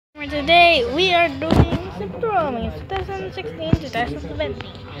today we are doing Drawing 2016-2017.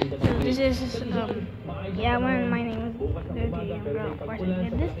 So this is yeah, my name is Dirty and Bro. Of course I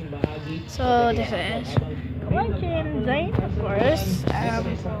did this. So this is Collection Zane, of course.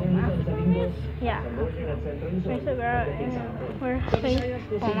 Yeah. Mr. Girl, we're playing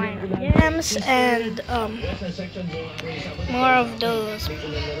Minecraft games and more of those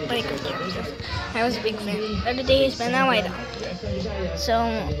Minecraft games. I was a big fan the other days, but now I don't. So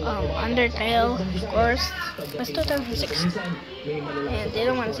Undertale, of course, was 2016, and they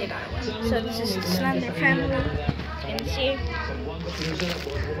don't want to say that one. So this is the Slender family, as you can see.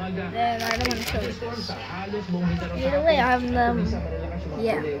 Then I don't want to show you this. Either way, I have them.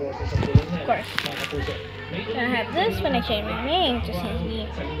 Yeah, of course. Then I have this when I change my name to Sandy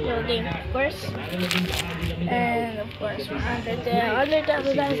Little Game, of course. And of course, Undertale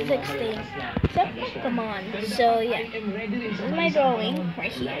 2016. Except Pokemon. So yeah, this is my drawing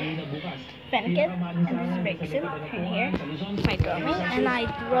right here. Fennekin, and this is Vixen right here. My drawing, and I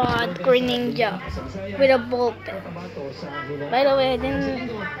draw Greninja with a ball pen. By the way,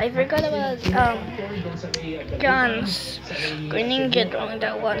 I forgot about John's Greninja drawing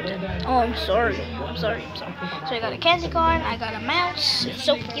that one. Oh, I'm sorry. So I got a candy corn, I got a mouse, it's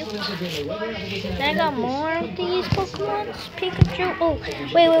so cute. Then I got more of these Pokemon. Pikachu. Oh,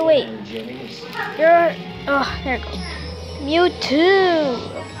 wait. There it goes. Mewtwo.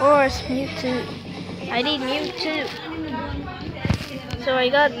 Of course, Mewtwo. I need Mewtwo. So I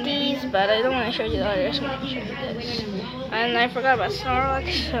got these, but I don't want to show you the others. I want to show you this. And I forgot about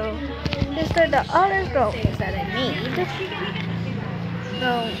Snorlax, so these are the other drawings that I made.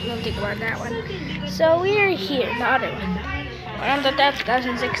 So don't think about that one. So we're here, the other one. Around the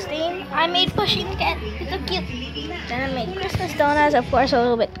 2016, I made Pushing Cat. It's so cute. Then I made Christmas donuts, of course, a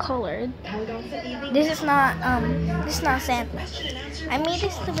little bit colored. This is not Santa. I made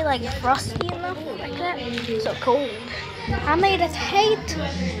this to be like frosty enough, like that. So cold. I made a Tate.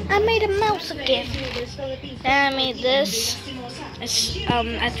 I made a mouse again. Then I made this. It's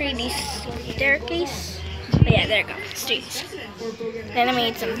a 3D staircase. Oh, yeah, there you go. Streets. Then I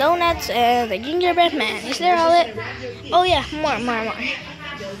made some donuts and the gingerbread man. Is there all it? Oh yeah, more.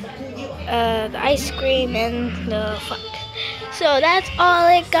 The ice cream and the fun. So that's all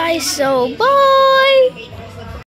it, guys. So bye.